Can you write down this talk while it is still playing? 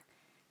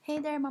Hey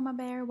there, Mama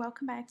Bear.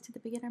 Welcome back to the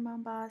Beginner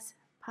Mom Boss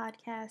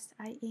podcast.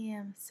 I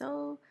am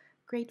so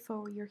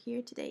grateful you're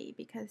here today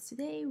because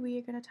today we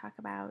are going to talk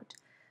about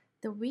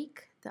the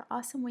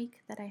awesome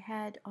week that I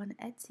had on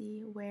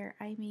Etsy where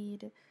I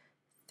made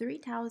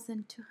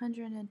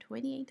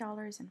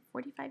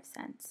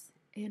 $3,228.45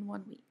 in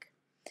 1 week.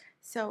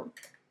 So,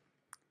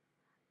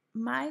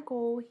 my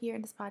goal here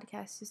in this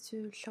podcast is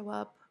to show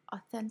up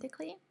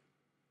authentically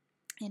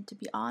and to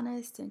be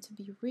honest and to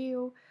be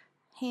real.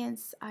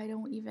 Hence, I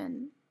don't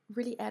even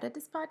really edit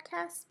this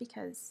podcast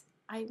because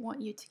I want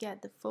you to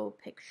get the full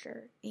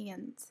picture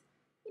and,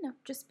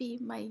 just be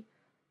my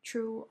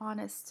true,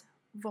 honest,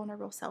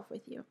 vulnerable self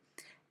with you.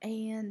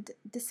 And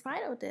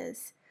despite all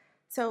this,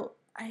 so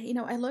I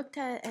looked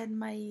at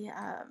my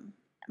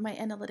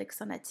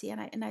analytics on Etsy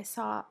and I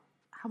saw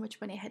how much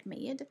money I had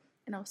made,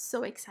 and I was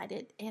so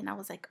excited, and I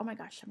was like, oh my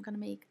gosh, I'm gonna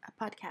make a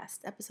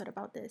podcast episode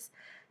about this,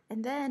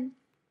 and then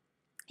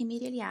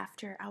immediately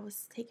after, I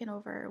was taken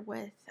over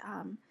with,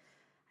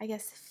 I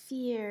guess,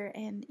 fear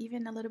and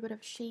even a little bit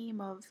of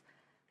shame of,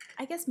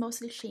 I guess,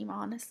 mostly shame,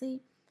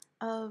 honestly,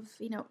 of,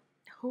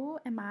 who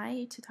am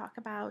I to talk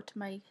about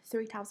my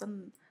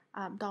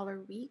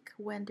 $3,000 week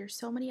when there's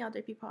so many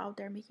other people out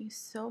there making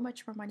so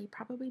much more money,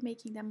 probably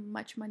making them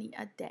much money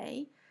a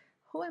day.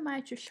 Who am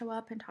I to show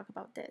up and talk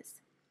about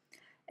this?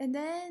 And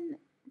then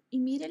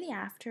immediately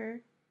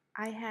after,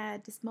 I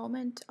had this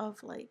moment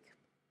of like,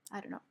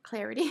 I don't know,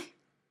 clarity.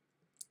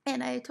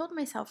 And I told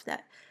myself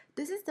that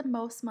this is the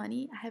most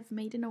money I have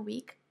made in a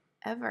week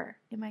ever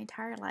in my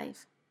entire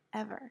life,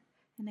 ever.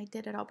 And I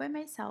did it all by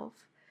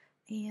myself,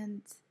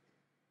 and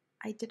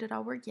I did it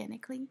all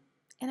organically.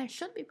 And I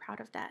should be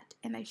proud of that.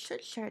 And I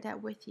should share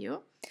that with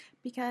you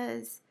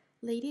because,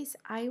 ladies,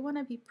 I want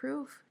to be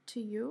proof to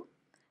you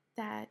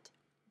that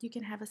you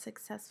can have a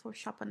successful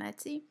shop on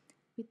Etsy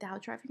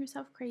without driving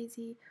yourself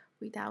crazy,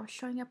 without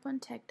showing up on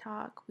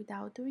TikTok,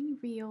 without doing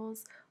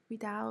reels,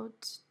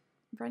 without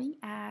running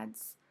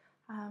ads,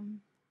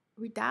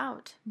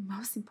 without,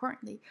 most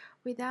importantly,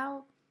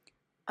 without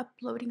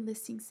uploading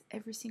listings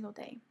every single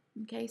day.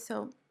 Okay,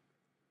 so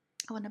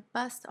I want to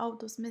bust all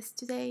those myths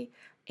today.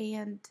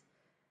 And,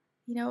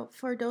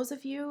 for those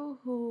of you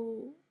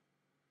who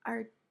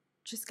are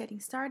just getting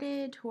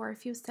started, who are a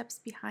few steps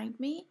behind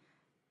me,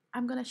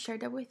 I'm going to share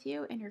that with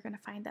you and you're going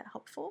to find that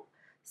helpful.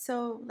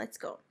 So let's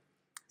go.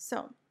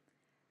 So,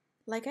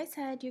 like I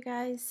said, you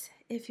guys,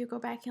 if you go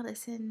back and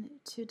listen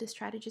to the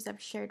strategies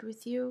I've shared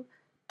with you,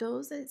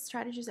 those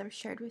strategies I've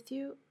shared with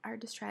you are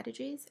the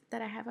strategies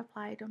that I have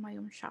applied on my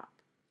own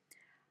shop.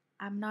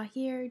 I'm not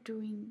here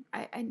doing,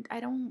 I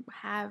don't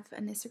have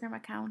an Instagram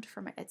account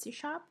for my Etsy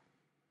shop.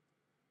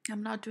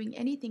 I'm not doing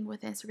anything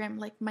with Instagram,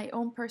 like my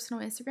own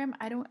personal Instagram.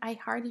 I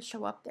hardly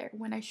show up there.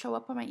 When I show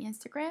up on my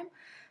Instagram,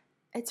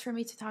 it's for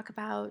me to talk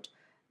about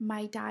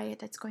my diet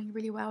that's going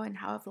really well and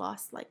how I've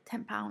lost like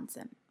 10 pounds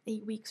in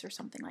 8 weeks or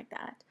something like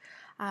that.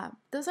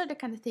 Those are the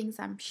kind of things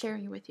I'm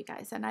sharing with you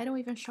guys. And I don't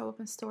even show up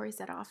in stories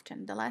that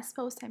often. The last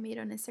post I made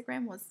on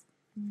Instagram was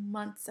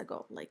months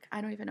ago. Like,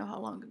 I don't even know how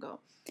long ago.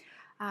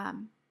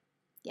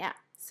 Yeah.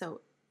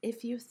 So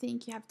if you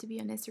think you have to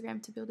be on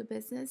Instagram to build a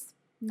business,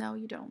 no,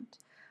 you don't.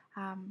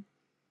 Um,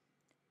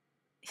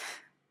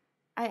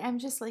 I'm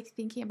just like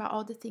thinking about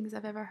all the things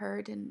I've ever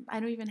heard, and I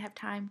don't even have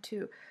time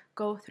to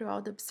go through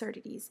all the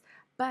absurdities.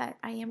 But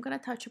I am going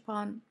to touch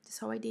upon this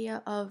whole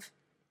idea of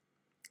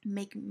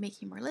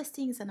making more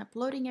listings and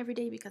uploading every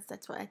day because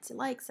that's what Etsy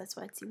likes, that's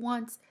what Etsy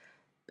wants.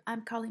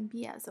 I'm calling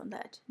BS on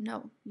that.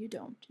 No, you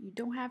don't. You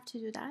don't have to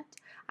do that.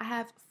 I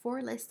have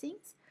 4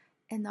 listings,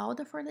 and all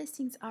the 4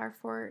 listings are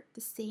for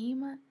the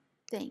same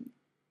thing.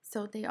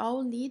 So they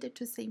all lead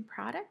to the same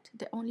product.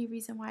 The only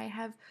reason why I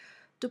have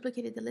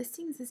duplicated the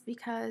listings is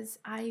because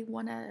I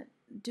want to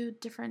do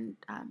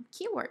different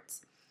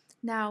keywords.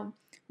 Now,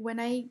 when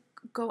I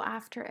go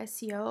after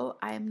SEO,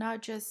 I'm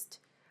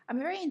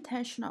very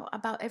intentional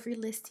about every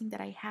listing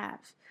that I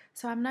have.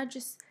 So I'm not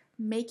just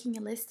making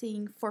a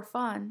listing for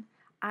fun.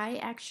 I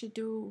actually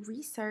do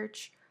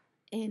research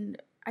and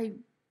I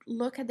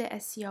look at the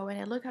SEO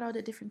and I look at all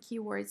the different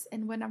keywords.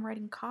 And when I'm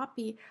writing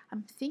copy,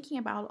 I'm thinking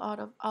about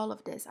all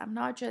of this. I'm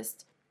not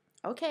just,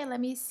 okay, let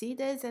me see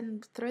this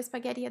and throw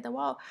spaghetti at the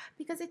wall,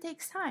 because it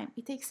takes time.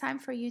 It takes time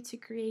for you to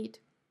create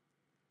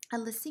a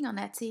listing on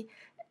Etsy,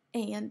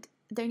 and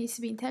there needs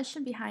to be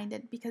intention behind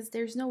it, because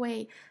there's no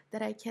way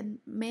that I can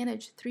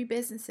manage 3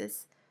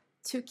 businesses,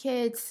 2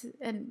 kids,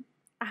 and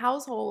a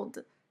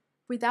household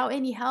without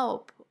any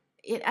help.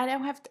 I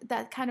don't have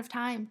that kind of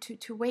time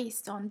to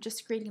waste on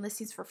just creating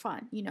listings for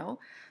fun,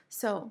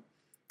 So,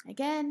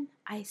 again,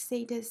 I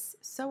say this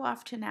so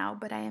often now,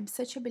 but I am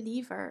such a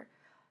believer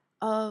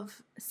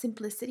of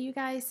simplicity, you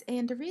guys.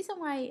 And the reason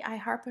why I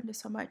harp on this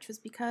so much was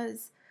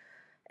because,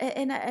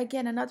 and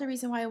again, another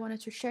reason why I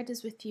wanted to share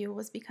this with you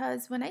was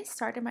because when I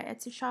started my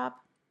Etsy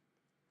shop,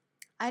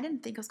 I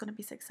didn't think I was going to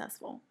be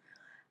successful.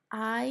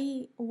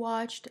 I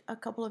watched a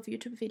couple of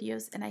YouTube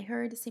videos and I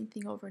heard the same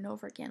thing over and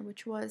over again,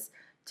 which was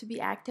to be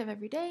active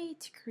every day,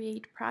 to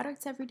create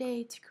products every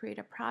day, to create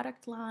a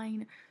product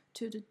line,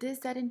 to do this,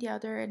 that, and the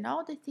other, and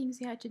all the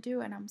things you had to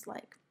do. And I was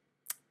like,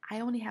 I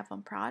only have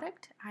one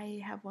product.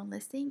 I have one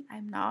listing.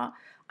 I'm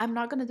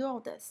not gonna do all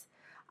this.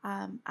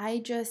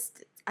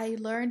 I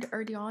learned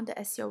early on that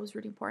SEO was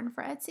really important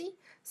for Etsy,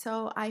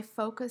 so I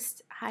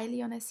focused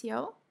highly on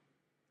SEO,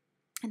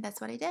 and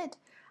that's what I did.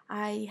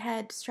 I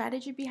had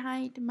strategy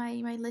behind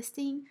my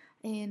listing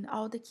and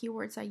all the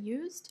keywords I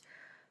used,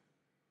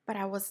 but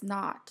I was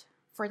not,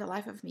 for the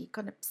life of me,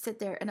 gonna sit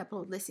there and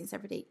upload listings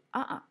every day.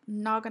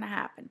 Not gonna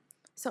happen.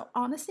 So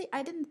honestly,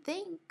 I didn't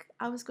think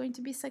I was going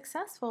to be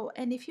successful.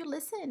 And if you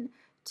listen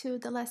to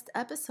the last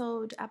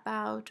episode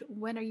about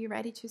when are you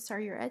ready to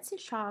start your Etsy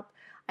shop,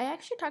 I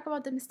actually talk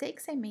about the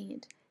mistakes I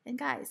made. And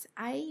guys,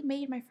 I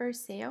made my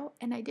first sale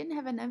and I didn't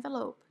have an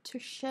envelope to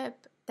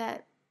ship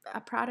that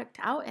a product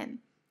out in.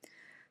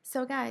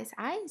 So guys,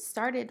 I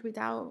started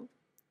without,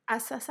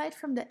 aside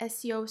from the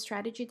SEO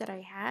strategy that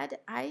I had,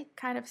 I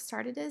kind of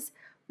started this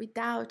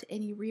without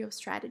any real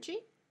strategy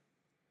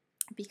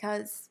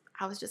because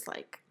I was just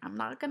like, I'm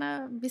not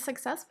gonna be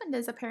successful in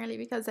this apparently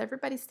because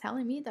everybody's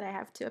telling me that I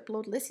have to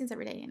upload listings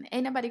every day and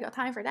ain't nobody got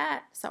time for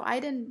that. So I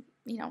didn't,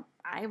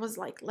 I was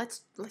like,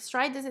 let's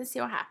try this and see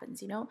what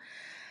happens.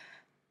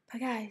 But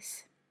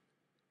guys,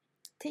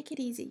 take it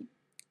easy.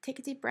 Take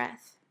a deep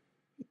breath.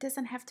 It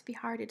doesn't have to be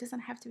hard. It doesn't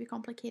have to be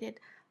complicated.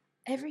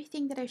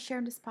 Everything that I share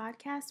in this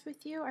podcast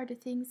with you are the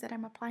things that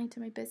I'm applying to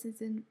my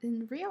business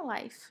in real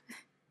life,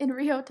 in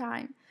real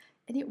time,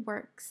 and it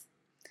works.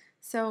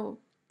 So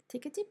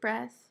take a deep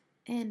breath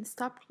and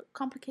stop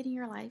complicating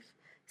your life.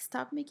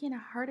 Stop making it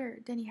harder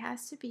than it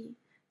has to be.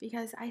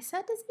 Because I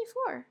said this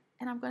before,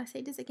 and I'm going to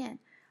say this again.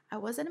 I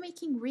wasn't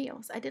making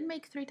reels. I didn't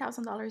make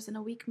 $3,000 in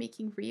a week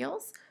making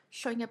reels,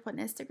 showing up on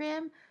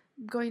Instagram,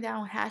 going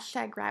down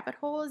hashtag rabbit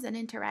holes and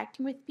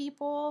interacting with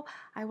people.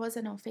 I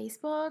wasn't on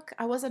Facebook.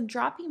 I wasn't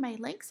dropping my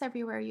links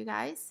everywhere, you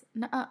guys.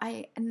 No,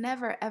 I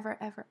never, ever,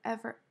 ever,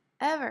 ever,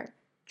 ever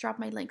drop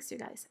my links, you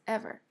guys,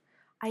 ever.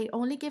 I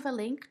only give a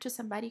link to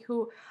somebody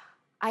who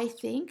I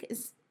think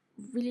is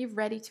really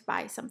ready to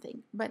buy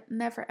something, but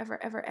never,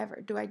 ever, ever,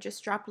 ever do I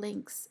just drop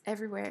links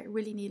everywhere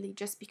willy-nilly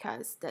just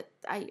because that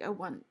I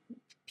want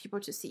people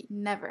to see.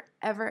 Never,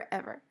 ever,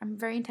 ever. I'm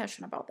very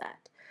intentional about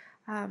that.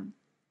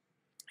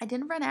 I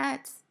didn't run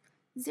ads,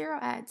 zero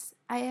ads.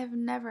 I have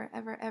never,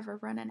 ever, ever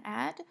run an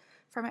ad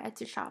for my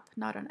Etsy shop.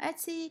 Not on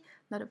Etsy,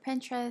 not on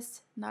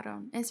Pinterest, not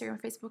on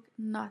Instagram, Facebook,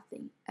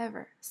 nothing,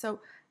 ever.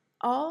 So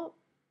all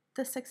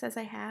the success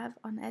I have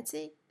on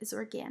Etsy is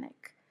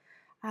organic.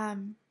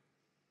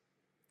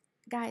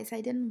 Guys,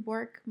 I didn't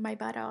work my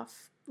butt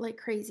off like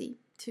crazy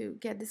to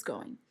get this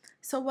going.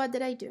 So what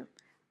did I do?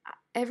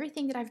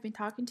 Everything that I've been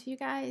talking to you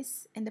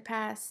guys in the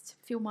past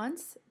few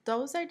months,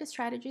 those are the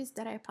strategies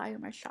that I apply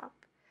in my shop.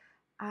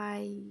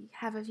 I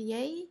have a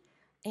VA,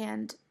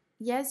 and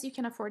yes, you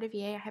can afford a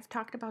VA. I have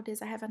talked about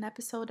this. I have an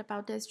episode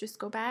about this. Just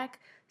go back,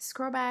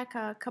 scroll back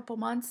a couple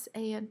months,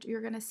 and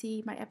you're gonna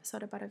see my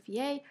episode about a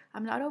VA.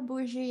 I'm not a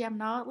bougie. I'm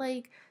not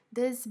like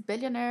this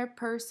billionaire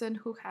person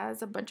who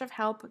has a bunch of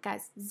help.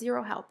 Guys,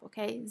 zero help,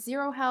 okay?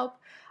 Zero help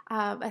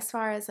as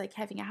far as like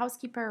having a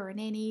housekeeper or a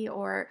nanny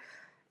or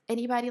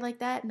anybody like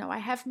that. No, I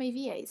have my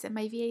VAs, and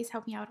my VAs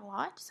help me out a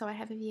lot. So I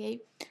have a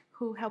VA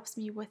who helps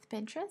me with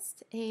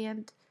Pinterest,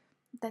 and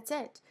that's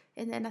it.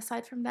 And then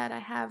aside from that, I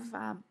have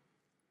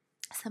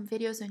some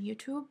videos on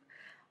YouTube.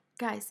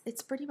 Guys,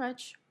 it's pretty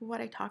much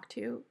what I talk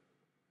to you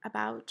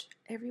about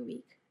every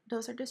week.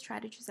 Those are the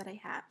strategies that I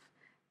have.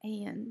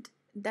 And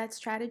that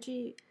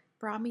strategy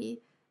brought me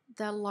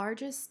the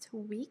largest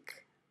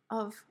week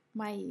of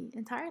my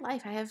entire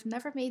life. I have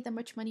never made that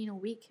much money in a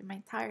week in my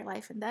entire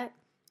life. And that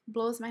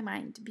blows my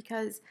mind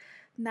because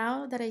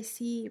now that I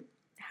see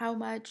how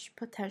much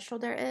potential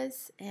there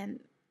is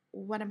and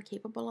what I'm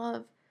capable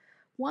of,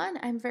 one,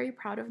 I'm very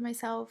proud of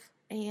myself,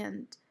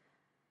 and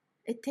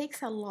it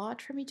takes a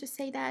lot for me to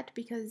say that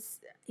because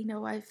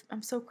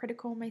I'm so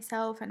critical of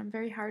myself and I'm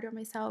very hard on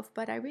myself,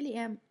 but I really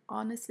am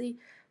honestly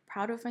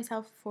proud of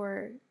myself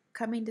for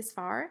coming this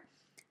far,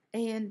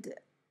 and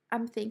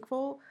I'm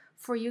thankful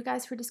for you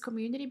guys, for this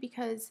community,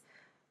 because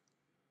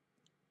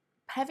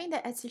having the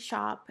Etsy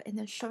shop and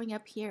then showing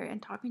up here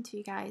and talking to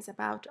you guys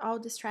about all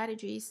the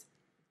strategies,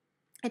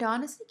 it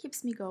honestly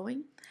keeps me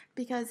going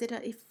because it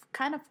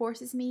kind of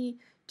forces me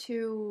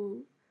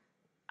to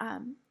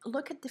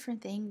look at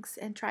different things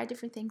and try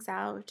different things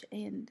out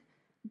and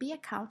be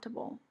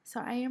accountable.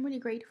 So I am really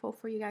grateful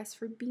for you guys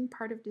for being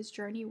part of this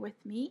journey with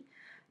me.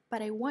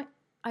 But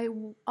I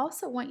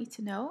also want you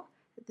to know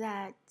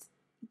that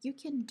you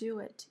can do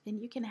it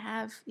and you can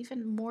have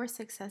even more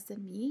success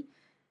than me.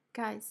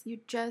 Guys, you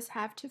just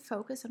have to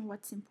focus on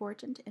what's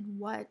important and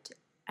what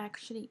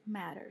actually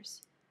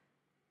matters.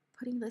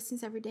 Putting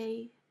listings every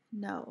day,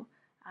 no.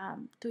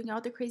 Doing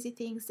all the crazy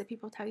things that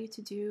people tell you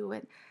to do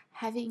and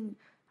having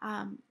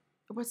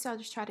what's the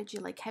other strategy,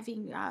 like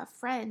having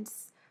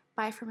friends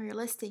buy from your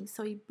listings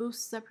so it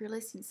boosts up your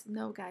listings.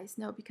 No, guys,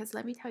 no, because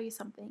let me tell you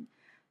something.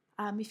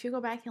 If you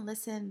go back and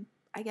listen,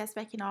 I guess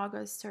back in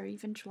August or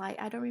even July,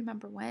 I don't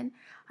remember when,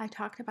 I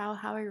talked about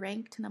how I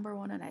ranked number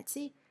one on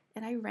Etsy,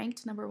 and I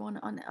ranked number one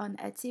on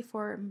Etsy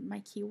for my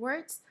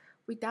keywords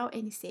without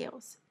any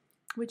sales,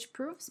 which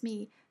proves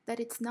me that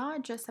it's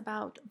not just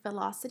about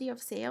velocity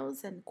of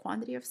sales and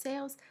quantity of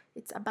sales,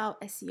 it's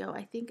about SEO.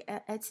 I think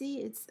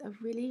Etsy is a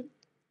really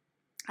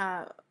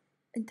uh,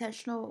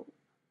 intentional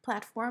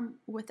platform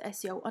with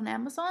SEO. On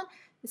Amazon,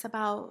 it's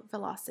about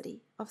velocity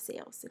of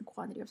sales and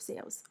quantity of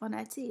sales. On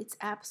Etsy, it's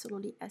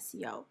absolutely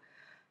SEO.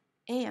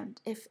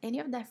 And if any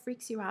of that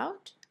freaks you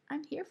out,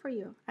 I'm here for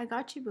you. I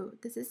got you, boo.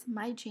 This is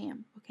my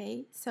jam,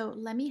 okay? So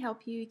let me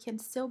help you. You can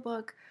still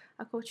book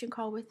a coaching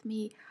call with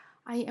me.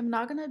 I am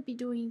not going to be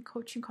doing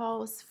coaching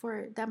calls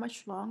for that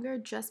much longer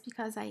just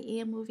because I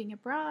am moving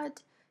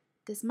abroad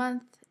this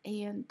month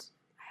and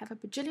I have a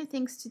bajillion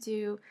things to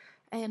do.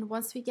 And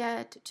once we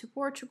get to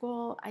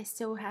Portugal, I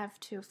still have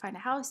to find a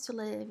house to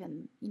live.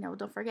 And,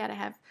 don't forget, I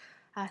have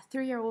a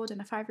 3-year-old and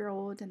a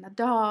 5-year-old and a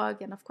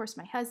dog, and of course,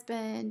 my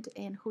husband,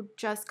 and who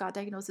just got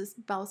diagnosed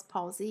with Bell's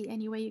palsy.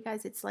 Anyway, you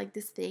guys, it's like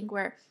this thing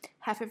where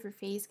half of your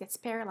face gets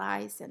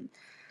paralyzed, and,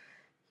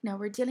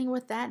 we're dealing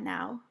with that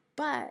now.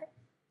 But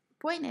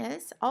point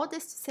is, all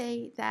this to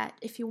say that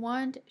if you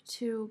want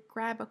to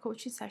grab a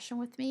coaching session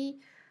with me,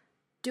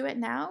 do it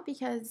now,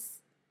 because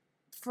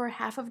for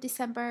half of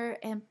December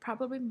and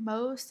probably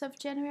most of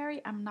January,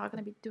 I'm not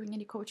going to be doing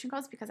any coaching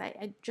calls because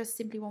I just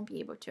simply won't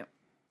be able to.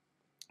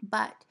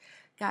 But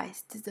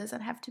guys, this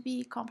doesn't have to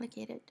be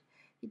complicated.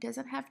 It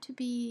doesn't have to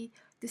be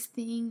this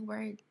thing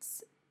where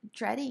it's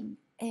dreading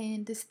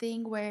and this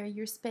thing where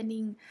you're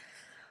spending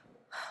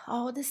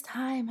all this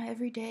time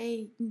every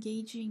day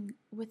engaging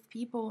with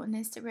people on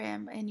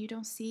Instagram and you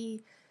don't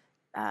see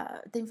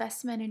the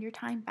investment in your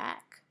time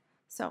back.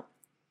 So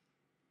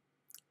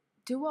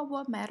do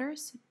what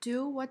matters.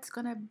 Do what's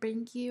gonna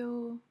bring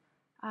you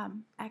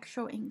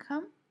actual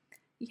income.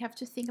 You have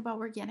to think about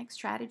organic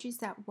strategies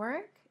that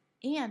work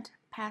and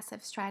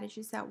passive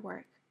strategies that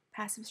work.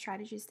 Passive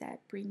strategies that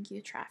bring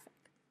you traffic.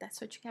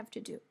 That's what you have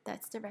to do.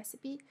 That's the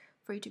recipe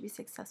for you to be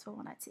successful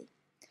on Etsy.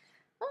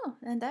 Oh,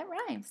 and that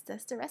rhymes.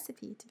 That's the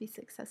recipe to be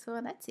successful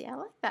on Etsy. I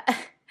like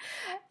that.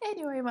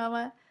 Anyway,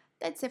 Mama,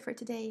 that's it for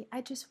today.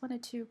 I just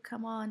wanted to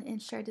come on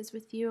and share this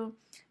with you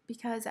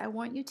because I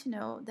want you to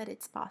know that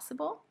it's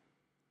possible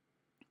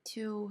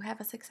to have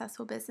a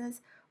successful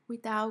business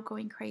without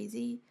going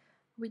crazy,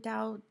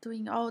 without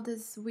doing all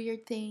these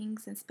weird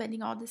things and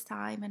spending all this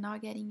time and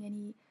not getting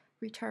any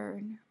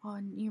return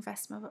on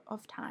investment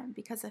of time.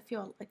 Because I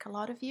feel like a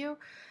lot of you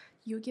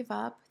give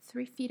up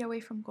 3 feet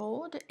away from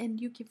gold, and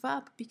you give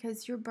up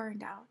because you're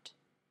burned out.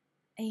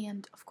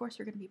 And of course,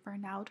 you're going to be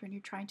burned out when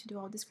you're trying to do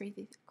all these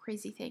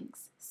crazy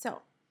things.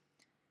 So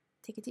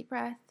take a deep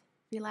breath,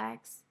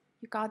 relax.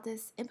 You got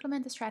this.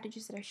 Implement the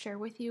strategies that I share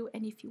with you.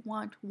 And if you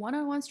want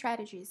one-on-one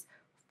strategies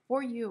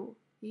for you,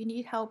 you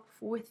need help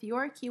with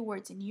your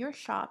keywords in your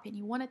shop, and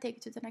you want to take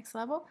it to the next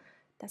level,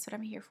 that's what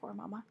I'm here for,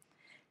 Mama.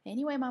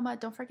 Anyway, Mama,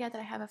 don't forget that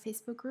I have a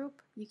Facebook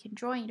group. You can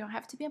join. You don't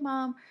have to be a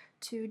mom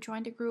to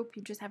join the group.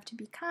 You just have to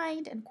be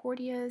kind and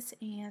courteous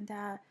and,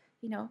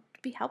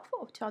 be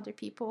helpful to other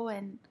people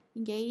and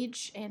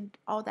engage and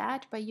all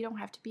that. But you don't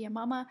have to be a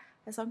mama.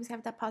 As long as you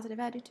have that positive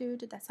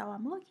attitude, that's all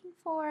I'm looking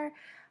for.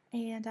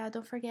 And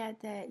don't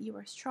forget that you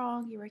are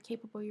strong, you are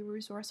capable, you are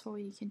resourceful,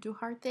 you can do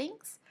hard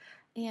things.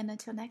 And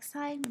until next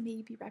time, may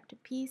you be wrapped in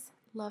peace,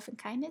 love, and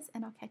kindness.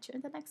 And I'll catch you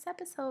in the next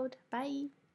episode. Bye.